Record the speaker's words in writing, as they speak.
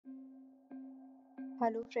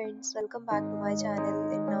Hello friends, welcome back to my channel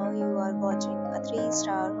and now you are watching a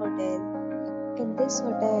 3-star hotel. In this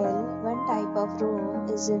hotel, one type of room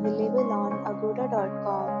is available on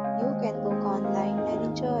agoda.com. You can book online and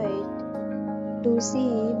enjoy it. To see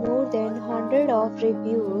more than 100 of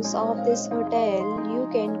reviews of this hotel, you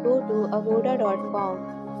can go to agoda.com.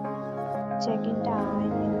 Check-in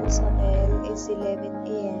time in this hotel is 11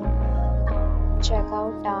 a.m. and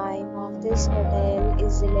check-out time of this hotel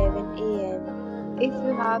is 11 a.m. If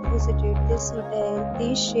you have visited this hotel,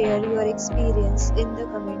 please share your experience in the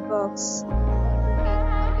comment box. To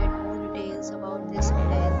get more details about this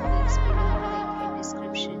hotel, please below the link in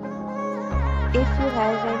description. If you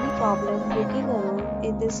have any problem booking a room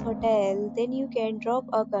in this hotel, then you can drop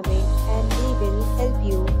a comment and we will help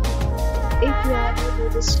you. If you are new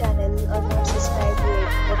to this channel or not subscribed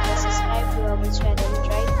yet, then subscribe to our channel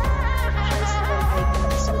right now and press the bell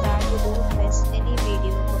icon so that you don't miss any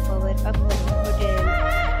video of our upcoming hotel.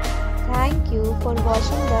 Thank you for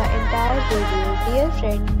watching the entire video. Dear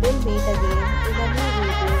friend, we'll meet again in a new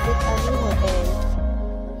video with a new hotel.